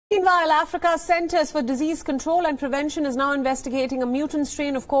Meanwhile, Africa's Centers for Disease Control and Prevention is now investigating a mutant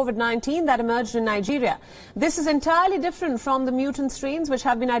strain of COVID-19 that emerged in Nigeria. This is entirely different from the mutant strains which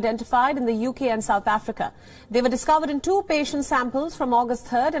have been identified in the UK and South Africa. They were discovered in 2 patient samples from August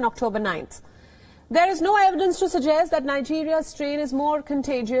 3rd and October 9th. There is no evidence to suggest that Nigeria's strain is more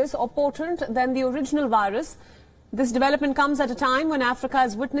contagious or potent than the original virus. This development comes at a time when Africa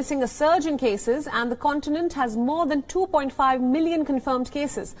is witnessing a surge in cases and the continent has more than 2.5 million confirmed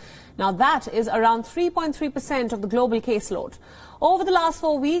cases. Now that is around 3.3% of the global caseload. Over the last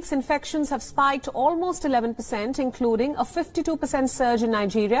 4 weeks, infections have spiked almost 11%, including a 52% surge in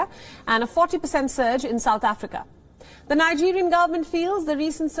Nigeria and a 40% surge in South Africa. The Nigerian government feels the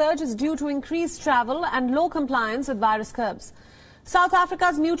recent surge is due to increased travel and low compliance with virus curbs. South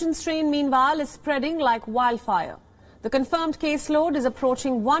Africa's mutant strain, meanwhile, is spreading like wildfire. The confirmed caseload is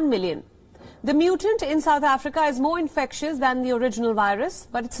approaching 1 million. The mutant in South Africa is more infectious than the original virus,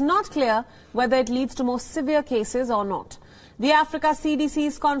 but it's not clear whether it leads to more severe cases or not. The Africa CDC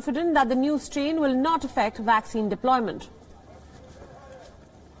is confident that the new strain will not affect vaccine deployment.